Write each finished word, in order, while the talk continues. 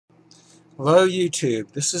Hello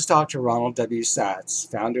YouTube, this is Dr. Ronald W. Satz,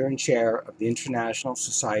 founder and chair of the International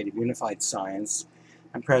Society of Unified Science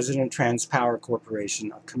and president of TransPower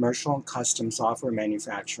Corporation, a commercial and custom software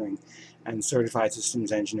manufacturing and certified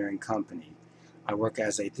systems engineering company. I work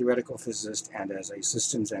as a theoretical physicist and as a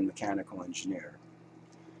systems and mechanical engineer.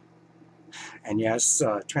 And yes,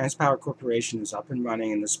 TransPower Corporation is up and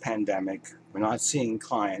running in this pandemic. We're not seeing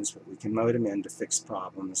clients, but we can load them in to fix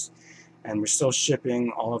problems. And we're still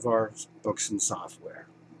shipping all of our books and software.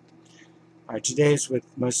 All right, today is with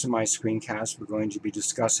most of my screencasts, we're going to be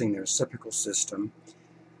discussing the reciprocal system.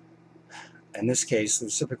 In this case, the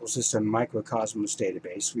reciprocal system Microcosmos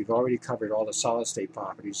database. We've already covered all the solid state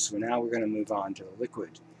properties, so now we're going to move on to the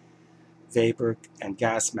liquid, vapor, and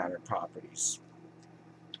gas matter properties.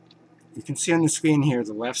 You can see on the screen here,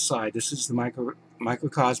 the left side, this is the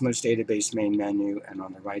Microcosmos database main menu, and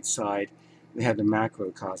on the right side, we have the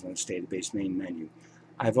Macrocosmos database main menu.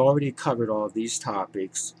 I've already covered all of these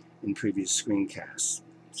topics in previous screencasts,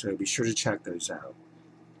 so be sure to check those out.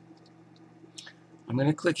 I'm going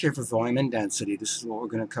to click here for volume and density. This is what we're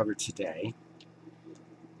going to cover today.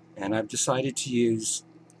 And I've decided to use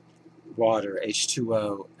water,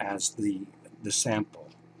 H2O, as the sample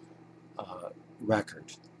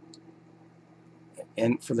record.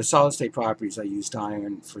 And for the solid state properties, I used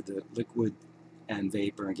iron. For the liquid and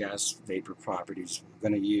vapor and gas vapor properties, we're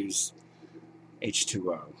going to use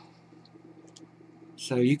H2O.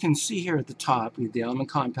 So you can see here at the top, we have the element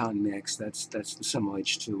compound mix. That's the symbol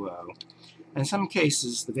H2O. In some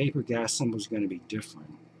cases, the vapor gas symbol is going to be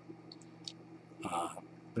different.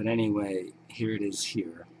 But anyway, here it is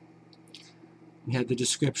here. We have the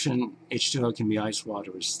description. H2O can be ice,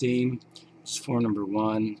 water, or steam. It's for number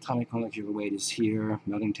 1. Atomic molecular weight is here.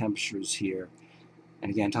 Melting temperature is here. And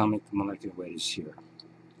again, atomic molecular weight is here.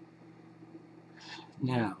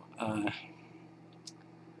 Now,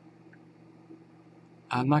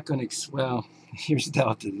 I'm not going to, well, here's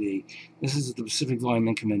delta V. This is the specific volume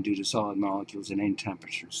increment due to solid molecules at any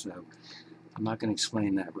temperature, so I'm not going to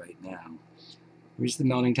explain that right now. Here's the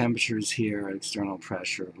melting temperatures here at external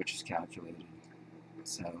pressure, which is calculated.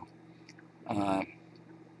 So, and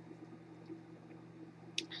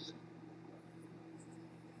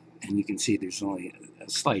you can see there's only a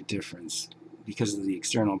slight difference because of the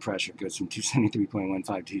external pressure. It goes from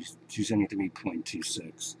 273.15 to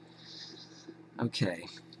 273.26. Okay.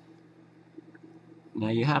 Now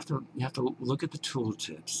you have to look at the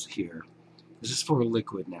tooltips here. This is for a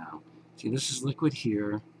liquid now. See, this is liquid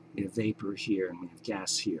here, we have vapor here, and we have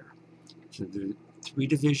gas here. So there are 3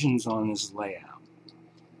 divisions on this layout.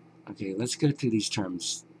 Okay, let's go through these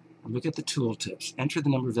terms. Look at the tooltips. Enter the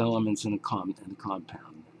number of elements in the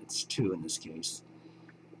compound. It's 2 in this case.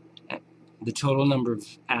 The total number of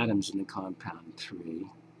atoms in the compound, 3.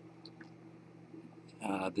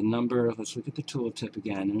 The number, let's look at the tooltip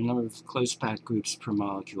again, and the number of close packed groups per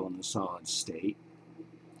molecule in the solid state.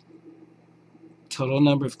 Total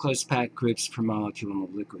number of close packed groups per molecule in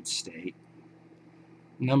the liquid state.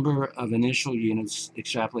 Number of initial units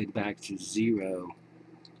extrapolated back to 0.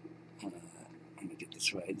 Let me get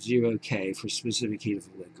this right. 0K for specific heat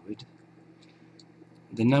of the liquid.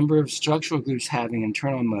 The number of structural groups having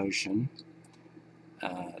internal motion,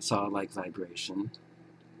 solid-like vibration.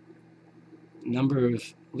 Number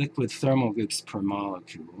of liquid thermal groups per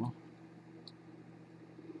molecule.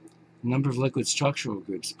 Number of liquid structural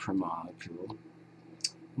groups per molecule.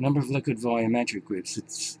 Number of liquid volumetric groups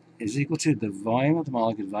is equal to the volume of the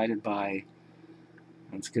molecule divided by,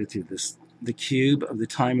 let's go through this, the cube of the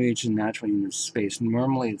time region natural unit of space.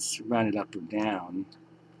 Normally it's rounded up or down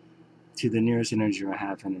to the nearest integer or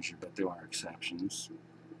half integer, but there are exceptions.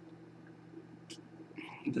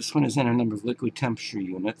 This one is in a number of liquid temperature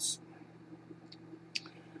units.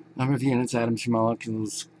 Number of units, atoms, or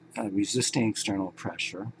molecules resisting external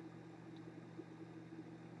pressure.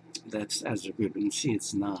 That's as a group, and you see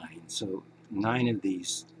it's 9. So 9 of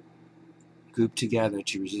these group together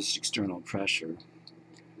to resist external pressure.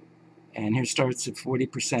 And here starts at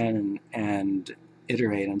 40% and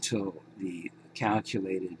iterate until the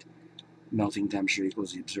calculated melting temperature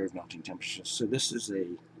equals the observed melting temperature. So this is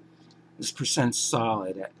this percent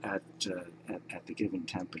solid at the given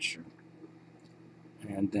temperature.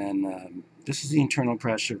 And then this is the internal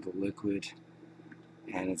pressure of the liquid,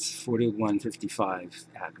 and it's 4155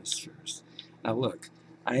 atmospheres. Now look,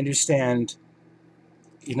 I understand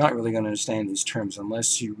you're not really going to understand these terms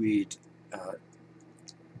unless you read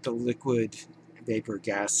the liquid, vapor,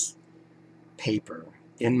 gas paper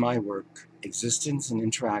in my work, Existence and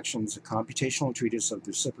Interactions, a computational treatise of the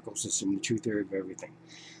reciprocal system, the true theory of everything.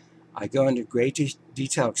 I go into great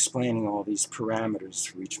detail explaining all these parameters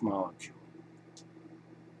for each molecule.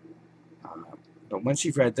 But once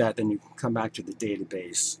you've read that, then you can come back to the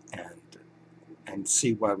database and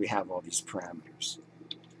see why we have all these parameters.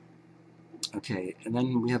 Okay, and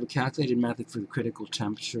then we have a calculated method for the critical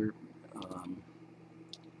temperature.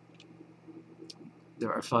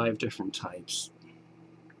 There are 5 different types,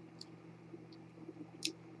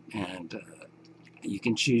 and you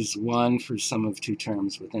can choose one for sum of 2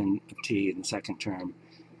 terms within a t in the second term.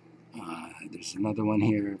 There's another one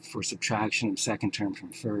here for subtraction of second term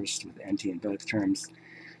from first with nt in both terms.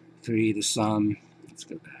 3, the sum, let's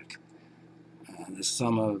go back. The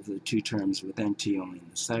sum of the 2 terms with nt only in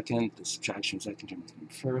the second, the subtraction of second term from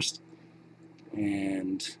first,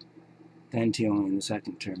 and the nt only in the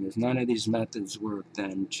second term. If none of these methods work,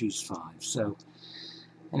 then choose 5. So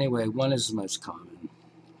anyway, 1 is the most common.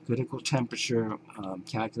 Critical temperature,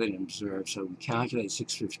 calculated and observed. So we calculate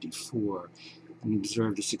 654 and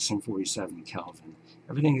observed to 647 Kelvin.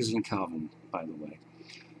 Everything is in Kelvin, by the way.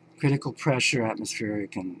 Critical pressure,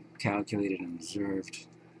 atmospheric, and calculated and observed.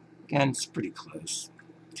 Again, it's pretty close.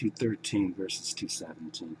 213 versus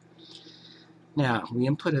 217. Now, we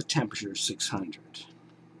input a temperature of 600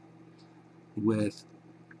 with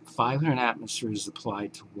 500 atmospheres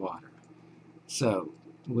applied to water. So,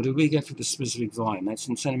 what do we get for the specific volume? That's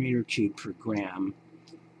in centimeter cubed per gram.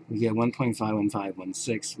 We get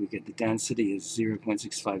 1.51516. We get the density is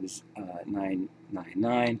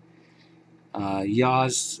 0.65999.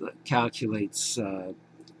 Yaws calculates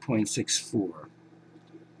 0.64.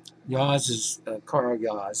 Yaws is Carl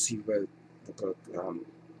Yaws. He wrote the book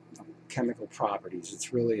Chemical Properties.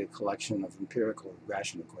 It's really a collection of empirical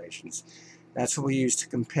regression equations. That's what we use to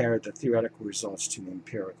compare the theoretical results to the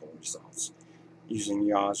empirical results using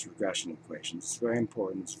Yaws regression equations. It's very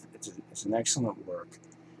important. It's an excellent work.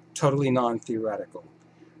 Totally non-theoretical,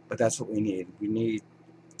 but that's what we need. We need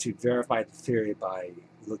to verify the theory by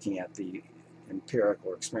looking at the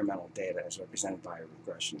empirical or experimental data as represented by a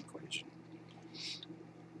regression equation.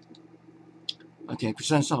 Okay,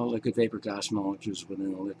 percent solid liquid vapor gas molecules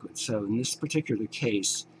within a liquid. So in this particular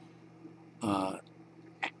case, at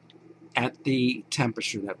the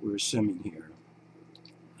temperature that we're assuming here,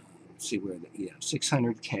 let's see where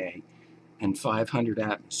 600 K and 500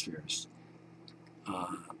 atmospheres.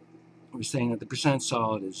 We're saying that the percent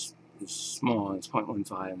solid is small, it's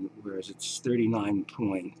 0.15, whereas it's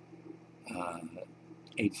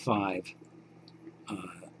 39.85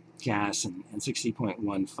 gas and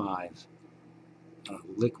 60.15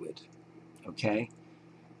 liquid, okay?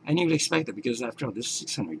 And you would expect that because after all, this is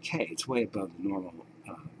 600 K, it's way above the normal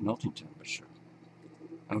melting temperature.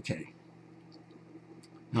 Okay.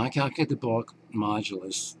 Now I calculate the bulk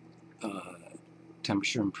modulus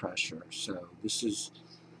temperature and pressure. So this is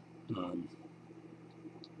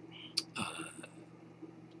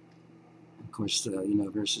of course,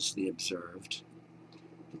 versus the observed.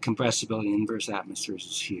 The compressibility inverse atmospheres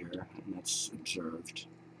is here, and that's observed,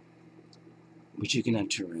 which you can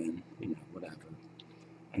enter in, whatever.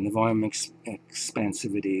 And the volume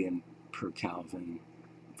expansivity in per Kelvin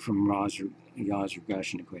from Yaws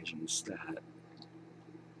regression equation is that.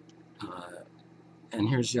 And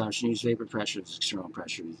here's the option: use vapor pressure as external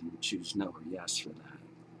pressure. You can choose no or yes for that.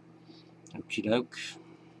 Okie doke.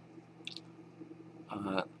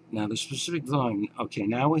 Now the specific volume, okay,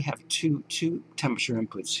 now we have two temperature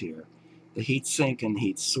inputs here, the heat sink and the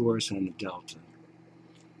heat source and the delta.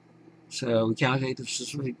 So we calculate the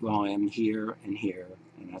specific volume here, and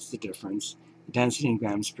that's the difference. The density in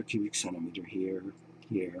grams per cubic centimeter here,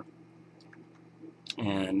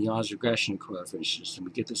 and Yaws regression coefficients, and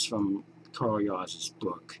we get this from Carl Yaws'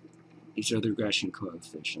 book. These are the regression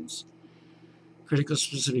coefficients. Critical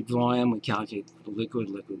specific volume, we calculate the liquid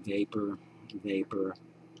vapor.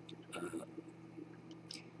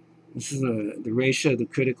 This is the ratio of the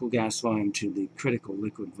critical gas volume to the critical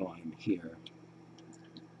liquid volume here.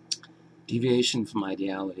 Deviation from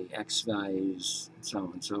ideality, x values, and so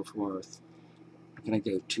on and so forth. I'm going to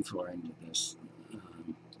go too far into this.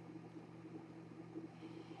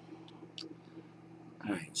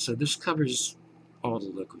 Alright, so this covers all the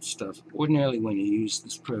liquid stuff. Ordinarily, when you use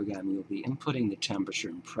this program, you'll be inputting the temperature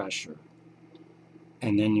and pressure,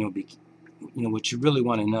 and then you'll be, what you really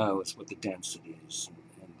want to know is what the density is,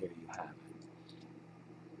 and there you have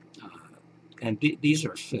it. And these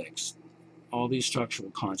are fixed. All these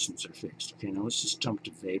structural constants are fixed. Okay, now let's just jump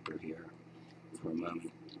to vapor here for a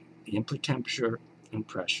moment. The input temperature and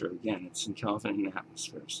pressure, again, it's in Kelvin and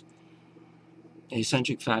atmospheres.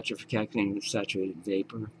 Eccentric factor for calculating the saturated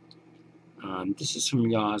vapor. This is from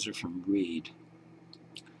Yaws or from Reed.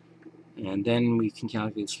 And then we can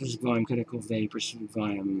calculate specific volume critical vapor, specific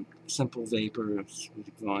volume simple vapor,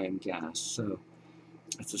 specific volume gas. So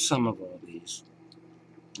that's the sum of all these.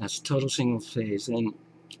 That's total single phase. And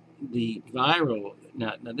the viral,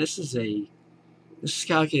 now this is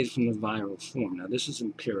calculated from the viral form. Now this is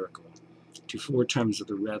empirical to 4 terms of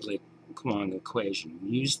the Redlich-Kwong equation.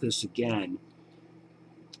 We use this again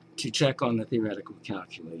to check on the theoretical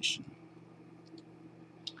calculation.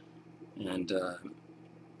 And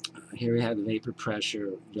here we have the vapor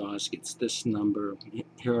pressure. Yaws gets this number.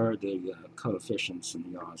 Here are the coefficients in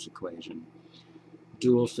the Yaws equation.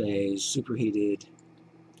 Dual phase, superheated,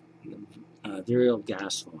 virial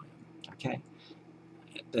gas volume. Okay,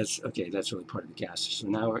 that's really part of the gases. So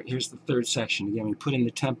now here's the third section. Again, we put in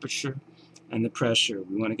the temperature and the pressure.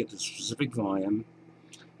 We want to get the specific volume.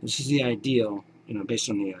 This is the ideal, based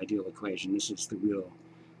on the ideal equation. This is the real,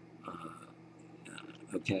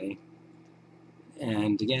 okay.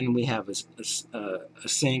 And again, we have a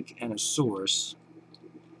sink and a source,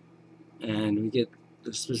 and we get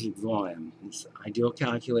the specific volume. It's ideal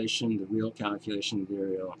calculation, the real calculation, the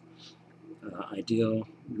real, ideal,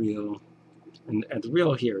 real, and the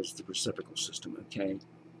real here is the reciprocal system, okay?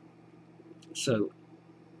 So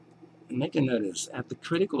make a note of this. At the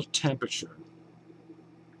critical temperature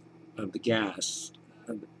of the gas,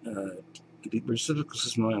 the reciprocal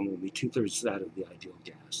system volume will be 2/3 that of the ideal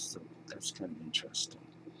gas. So that's kind of interesting.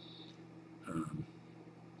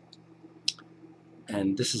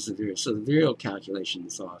 And this is the virial. So the virial calculation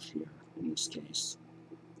is off here in this case.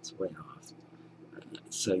 It's way off.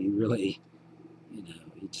 So you really,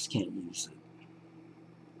 you just can't use it.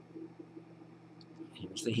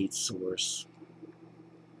 Here's the heat source.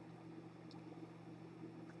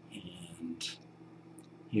 And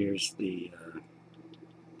here's the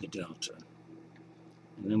delta.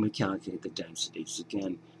 And then we calculate the densities.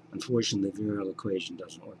 Again, unfortunately, the virial equation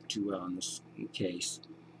doesn't work too well in this case.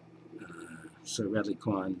 So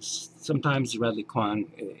Redlich-Kwong, sometimes the Redlich-Kwong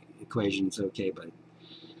equation is okay, but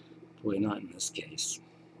boy, not in this case.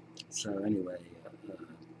 So anyway,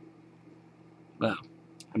 well,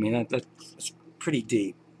 I mean, that's pretty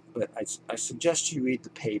deep, but I suggest you read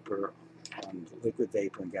the paper on the liquid,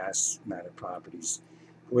 vapor, and gas matter properties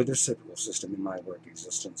for the reciprocal system in my work,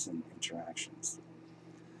 Existence and Interactions.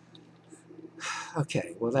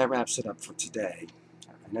 Okay, well, that wraps it up for today.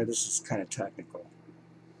 I know this is kind of technical,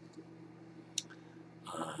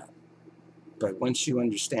 but once you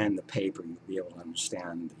understand the paper, you'll be able to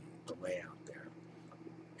understand the layout there.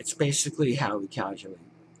 It's basically how we calculate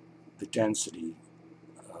the density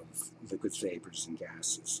of liquids, vapors, and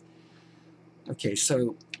gases. Okay,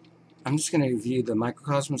 so I'm just going to review the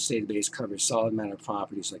Microcosmos database. Covers solid matter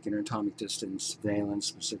properties like interatomic distance, valence,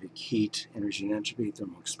 specific heat, energy and entropy,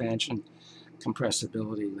 thermal expansion,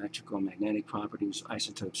 compressibility, electrical and magnetic properties,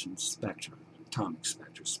 isotopes, and spectra, atomic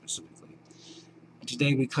spectra specifically. And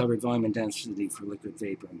today we covered volume and density for liquid,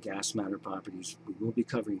 vapor, and gas matter properties. We will be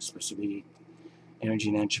covering specificity, energy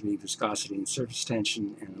and entropy, viscosity and surface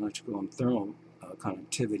tension, and electrical and thermal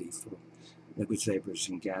conductivity for liquids, vapors,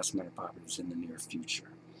 and gas matter properties in the near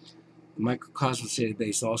future. The Microcosmos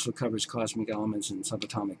database also covers cosmic elements and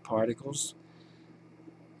subatomic particles,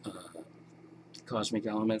 cosmic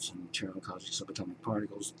elements and material and cosmic subatomic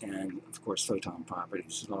particles, and of course photon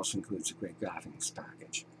properties. It also includes a great graphics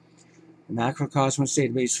package. The Macrocosmos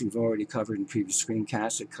database we've already covered in previous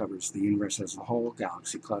screencasts. It covers the universe as a whole,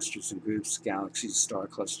 galaxy clusters and groups, galaxies, star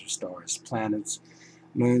clusters, stars, planets,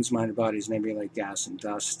 moons, minor bodies, nebulae, gas and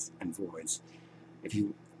dust, and voids. If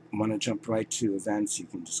you want to jump right to events, you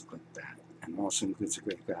can just click that. And also includes a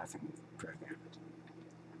great graphing program.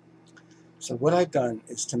 So what I've done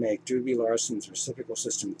is to make Drewry-Larson's reciprocal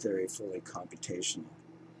system theory fully computational.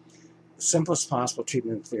 The simplest possible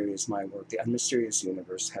treatment of theory is my work. The Unmysterious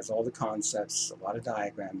Universe has all the concepts, a lot of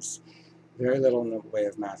diagrams, very little in the way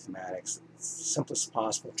of mathematics. It's the simplest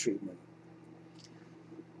possible treatment.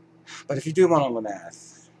 But if you do want all the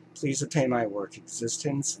math, please obtain my work,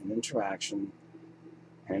 Existence and Interactions,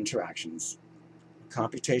 a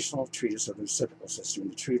computational treatise of the reciprocal system,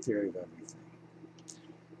 the true theory of everything.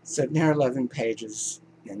 It's at near 11 pages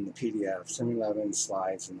in the PDF, some 11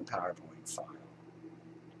 slides in the PowerPoint file.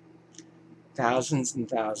 Thousands and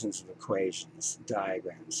thousands of equations,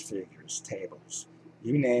 diagrams, figures, tables.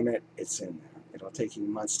 You name it, it's in there. It'll take you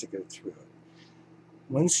months to go through it.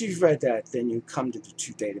 Once you've read that, then you come to the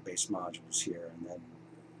 2 database modules here, and then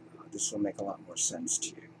this will make a lot more sense to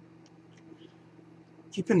you.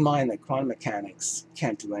 Keep in mind that quantum mechanics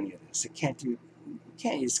can't do any of this. You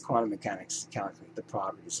can't use quantum mechanics to calculate the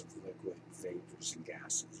properties of liquid, vapors, and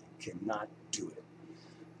gases. You cannot do it.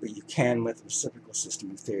 But you can with the reciprocal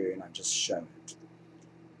system of theory, and I've just shown it.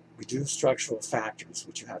 We do structural factors,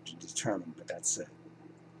 which you have to determine, but that's it.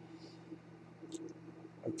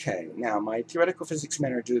 Okay, now my theoretical physics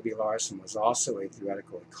mentor, Doobie Larson, was also a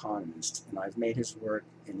theoretical economist, and I've made his work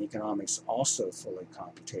in economics also fully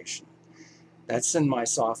computational. That's in my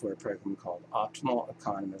software program called Optimal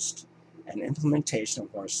Economist, an implementation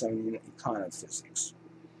of Larsonian econophysics.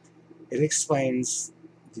 It explains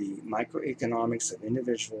the microeconomics of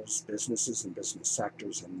individuals, businesses, and business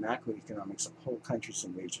sectors, and macroeconomics of whole countries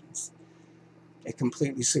and regions. It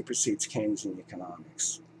completely supersedes Keynesian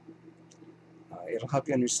economics. It'll help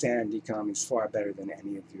you understand economics far better than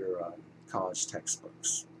any of your college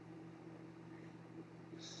textbooks.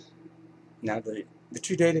 Now, the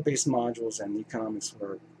two database modules and the economics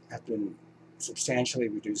work have been substantially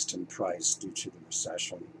reduced in price due to the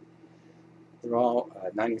recession. They're all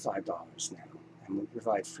 $95 now, and we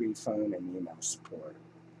provide free phone and email support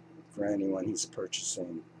for anyone who's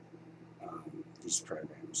purchasing these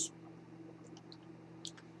programs.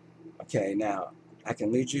 Okay, now, I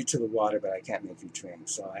can lead you to the water, but I can't make you drink,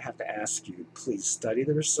 so I have to ask you, please study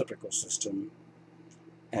the reciprocal system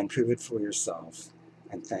and prove it for yourself,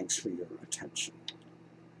 and thanks for your attention.